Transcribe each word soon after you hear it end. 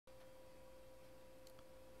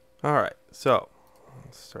Alright, so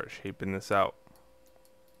let's start shaping this out.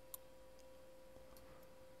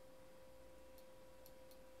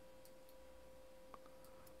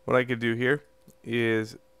 What I could do here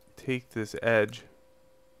is take this edge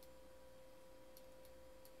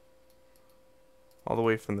all the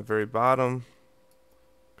way from the very bottom,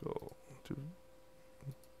 go to...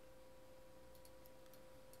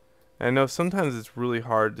 I know sometimes it's really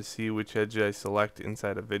hard to see which edge I select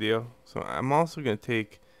inside a video, so I'm also going to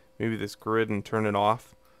take maybe this grid and turn it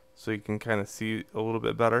off so you can kind of see a little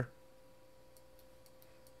bit better.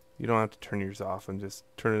 You don't have to turn yours off, and just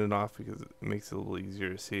turn it off because it makes it a little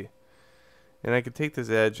easier to see. And I could take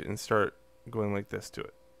this edge and start going like this to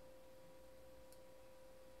it.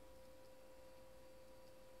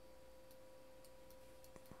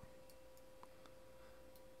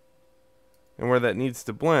 And where that needs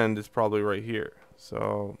to blend is probably right here.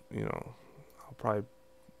 So, you know, I'll probably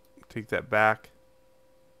take that back.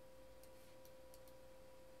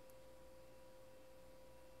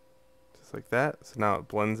 Just like that. So now it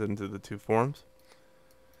blends into the two forms.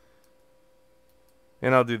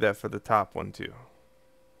 And I'll do that for the top one too.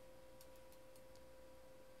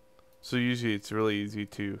 So usually it's really easy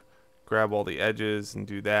to grab all the edges and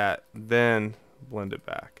do that, then blend it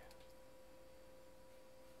back.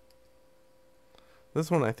 This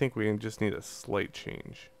one I think we just need a slight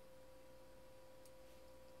change.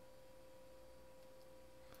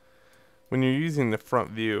 When you're using the front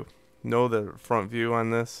view, know the front view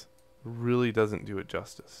on this really doesn't do it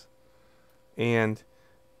justice. And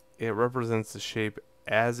it represents the shape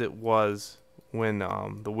as it was when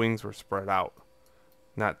the wings were spread out,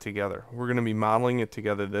 not together. We're going to be modeling it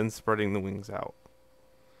together, then spreading the wings out.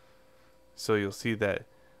 So you'll see that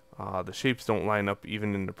the shapes don't line up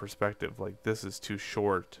even in the perspective. Like this is too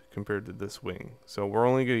short compared to this wing. So we're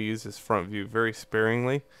only going to use this front view very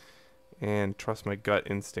sparingly and trust my gut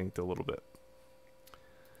instinct a little bit.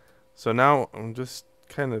 So now I'm just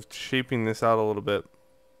kind of shaping this out a little bit.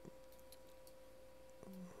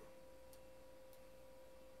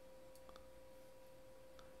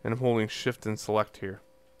 And I'm holding shift and select here.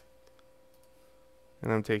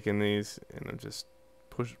 And I'm taking these and I'm just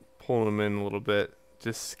pulling them in a little bit,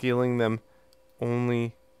 just scaling them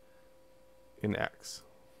only in X.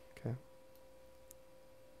 Okay.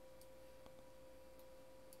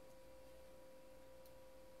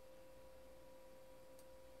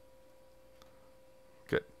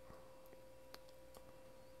 Good.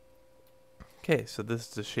 Okay, so this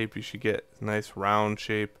is the shape you should get. Nice round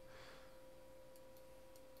shape.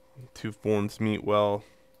 Two forms meet well.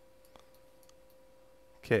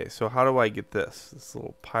 Okay, so how do I get this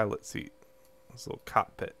little pilot seat, this little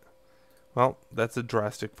cockpit? Well, that's a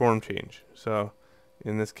drastic form change. So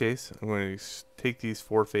in this case, I'm going to take these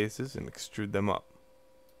four faces and extrude them up.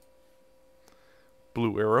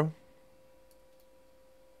 Blue arrow.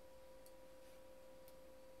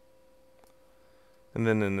 And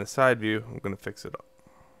then in the side view, I'm going to fix it up.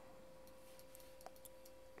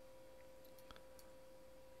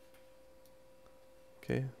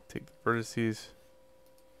 Okay, take the vertices,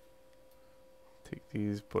 take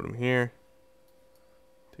these, put them here,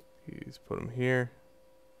 take these, put them here,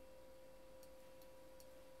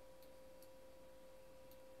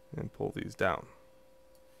 and pull these down.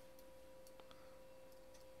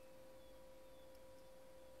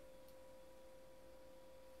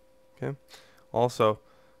 Okay, also,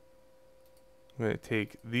 I'm going to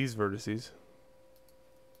take these vertices,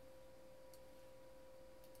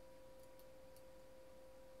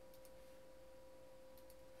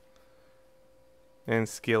 and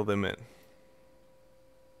scale them in.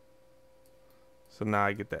 So now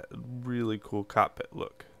I get that really cool cockpit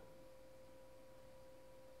look.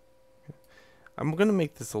 Okay. I'm going to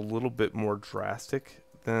make this a little bit more drastic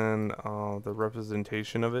than the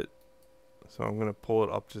representation of it. So I'm going to pull it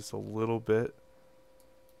up just a little bit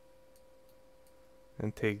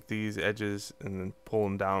and take these edges and then pull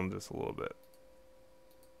them down just a little bit.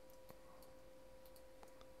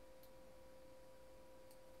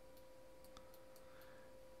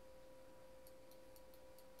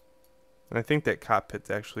 And I think that cockpit's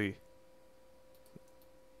actually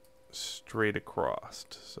straight across,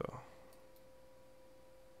 so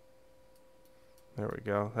there we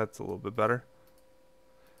go. That's a little bit better.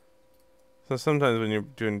 So sometimes when you're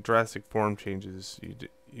doing drastic form changes,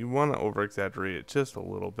 you want to over exaggerate it just a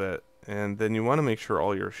little bit, and then you want to make sure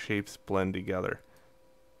all your shapes blend together.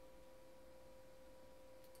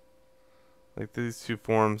 Like these two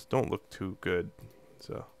forms don't look too good,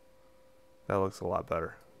 so that looks a lot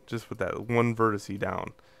better. Just with that one vertice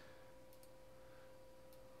down.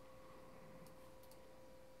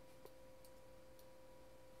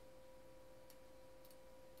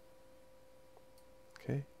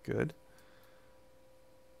 Good.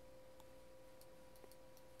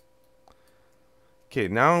 Okay,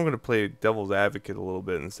 now I'm going to play devil's advocate a little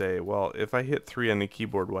bit and say, well, if I hit 3 on the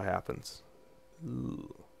keyboard, what happens?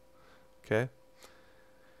 Ooh. Okay.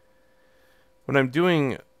 When I'm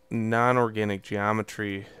doing non-organic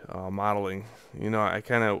geometry modeling, you know, I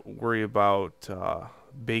kind of worry about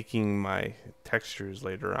baking my textures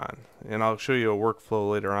later on. And I'll show you a workflow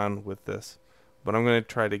later on with this. But I'm going to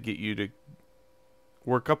try to get you to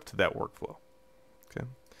work up to that workflow. Okay.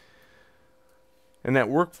 And that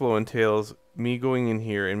workflow entails me going in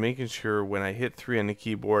here and making sure when I hit 3 on the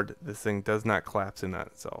keyboard, this thing does not collapse in on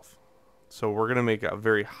itself. So we're going to make a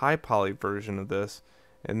very high poly version of this,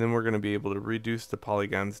 and then we're going to be able to reduce the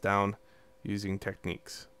polygons down using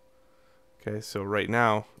techniques. Okay, so right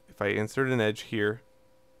now, if I insert an edge here,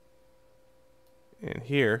 and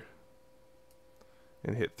here,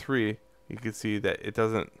 and hit 3, you can see that it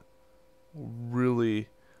doesn't really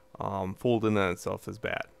fold in on itself as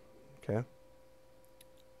bad. Okay.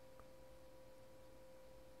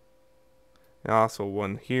 And also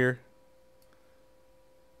one here,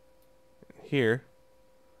 and here.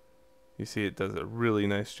 You see it does a really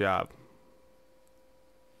nice job.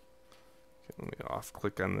 Okay, let me off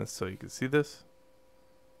click on this so you can see this.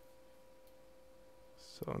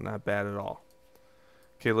 So not bad at all.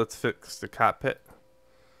 Okay, let's fix the cockpit.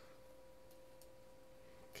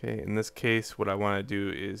 Okay, in this case what I want to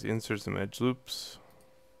do is insert some edge loops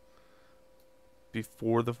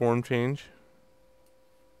before the form change,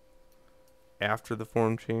 after the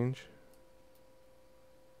form change.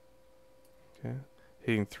 Okay,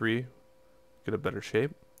 hitting 3, get a better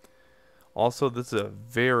shape. Also, this is a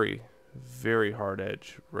very, very hard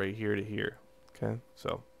edge right here to here. Okay,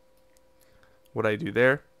 so what I do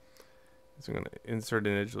there is I'm going to insert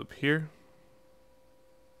an edge loop here,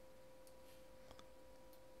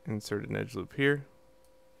 insert an edge loop here,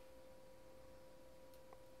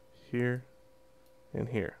 here, and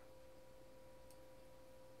here.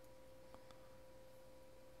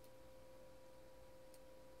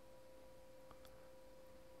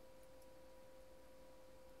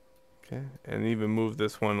 Okay, and even move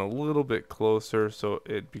this one a little bit closer so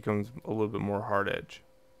it becomes a little bit more hard edge.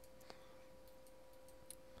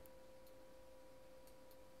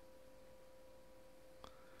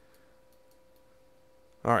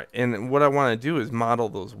 Alright, and what I want to do is model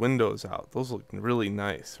those windows out. Those look really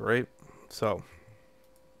nice, right? So,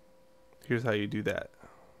 here's how you do that.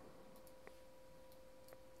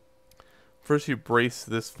 First you brace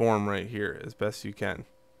this form right here as best you can.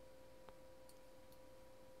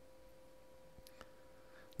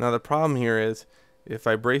 Now the problem here is, if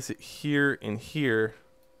I brace it here and here,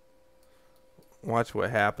 watch what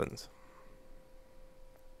happens.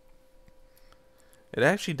 It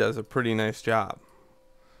actually does a pretty nice job.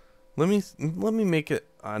 Let me make it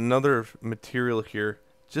another material here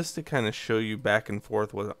just to kind of show you back and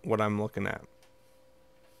forth what I'm looking at.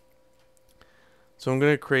 So I'm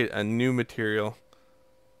going to create a new material,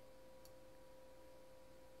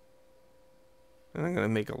 and I'm going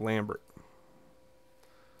to make a Lambert.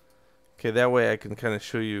 Okay, that way I can kind of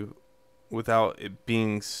show you without it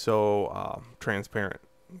being so transparent.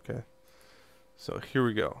 Okay, so here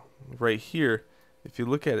we go. Right here, if you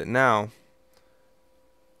look at it now,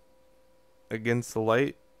 against the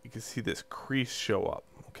light, you can see this crease show up.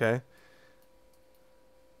 Okay,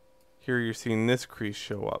 here you're seeing this crease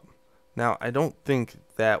show up. Now, I don't think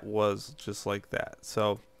that was just like that.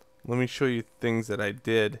 So let me show you things that I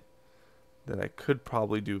did that I could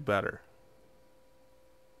probably do better.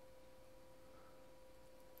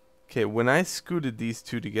 Okay, when I scooted these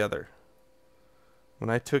two together, when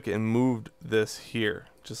I took and moved this here,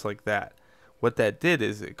 just like that, what that did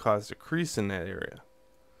is it caused a crease in that area.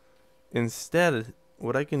 Instead,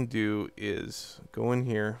 what I can do is go in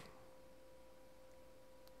here,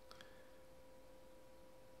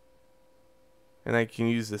 and I can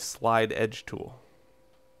use this slide edge tool.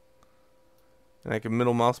 And I can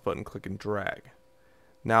middle mouse button click and drag.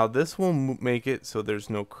 Now this will make it so there's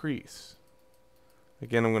no crease.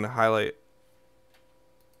 Again, I'm going to highlight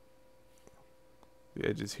the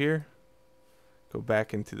edges here, go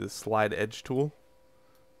back into the slide edge tool,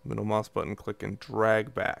 middle mouse button click and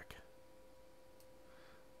drag back.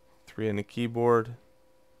 3 on the keyboard.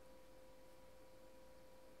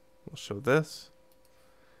 We'll show this.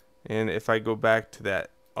 And if I go back to that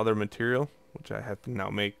other material, which I have to now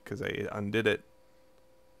make because I undid it,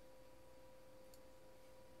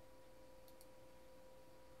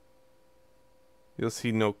 you'll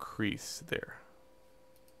see no crease there.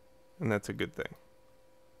 And that's a good thing.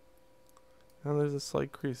 Now there's a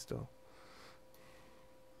slight crease still.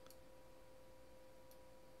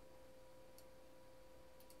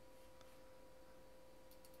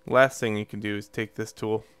 Last thing you can do is take this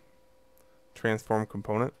tool, transform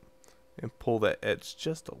component, and pull that edge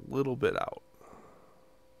just a little bit out.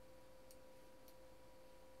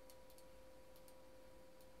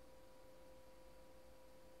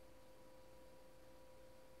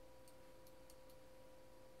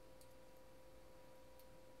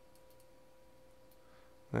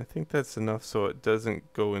 And I think that's enough so it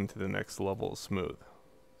doesn't go into the next level of smooth.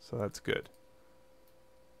 So that's good.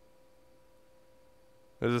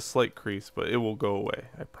 There's a slight crease, but it will go away,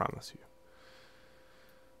 I promise you.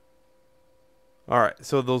 Alright,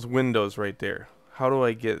 so those windows right there. How do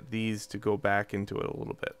I get these to go back into it a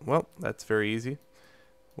little bit? Well, that's very easy.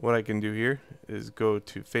 What I can do here is go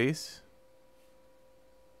to Face,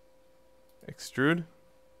 Extrude.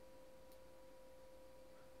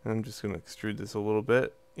 And I'm just going to extrude this a little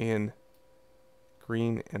bit in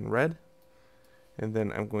green and red. And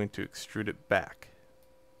then I'm going to extrude it back.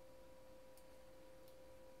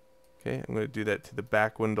 Okay, I'm going to do that to the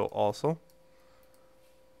back window also.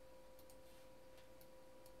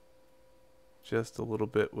 Just a little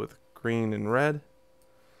bit with green and red.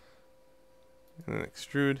 And then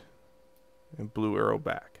extrude and blue arrow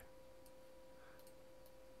back.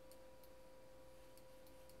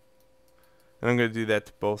 And I'm going to do that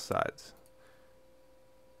to both sides.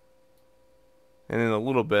 And in a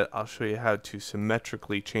little bit, I'll show you how to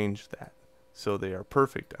symmetrically change that so they are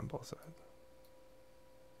perfect on both sides.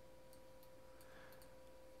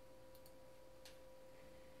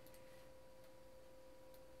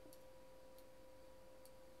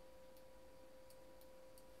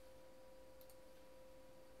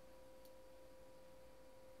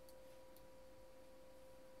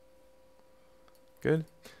 Good.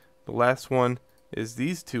 The last one is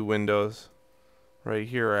these two windows right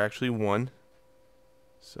here are actually one.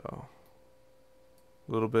 So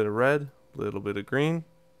a little bit of red, a little bit of green. And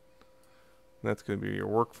that's going to be your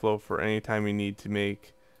workflow for any time you need to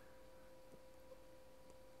make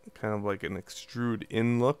kind of like an extrude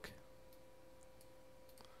in look.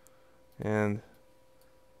 And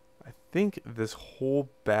I think this whole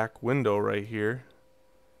back window right here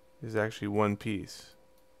is actually one piece.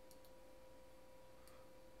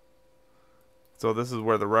 So this is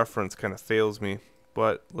where the reference kind of fails me,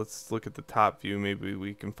 but let's look at the top view. Maybe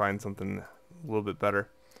we can find something a little bit better.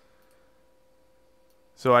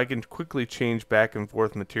 So I can quickly change back and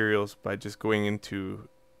forth materials by just going into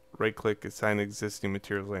right click, assign existing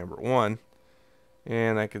materials Lambert 1,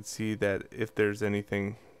 and I can see that if there's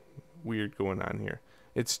anything weird going on here,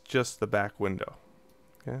 it's just the back window.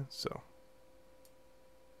 Okay, so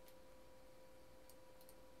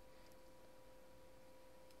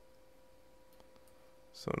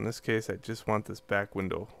in this case, I just want this back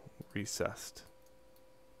window recessed.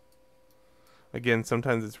 Again,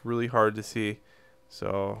 sometimes it's really hard to see,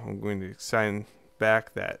 so I'm going to assign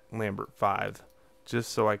back that Lambert 5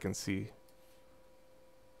 just so I can see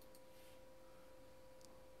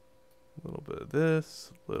a little bit of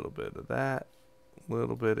this, a little bit of that, a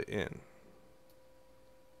little bit of in.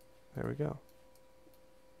 There we go.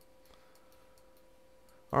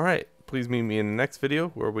 Alright, please meet me in the next video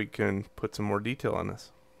where we can put some more detail on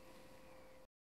this.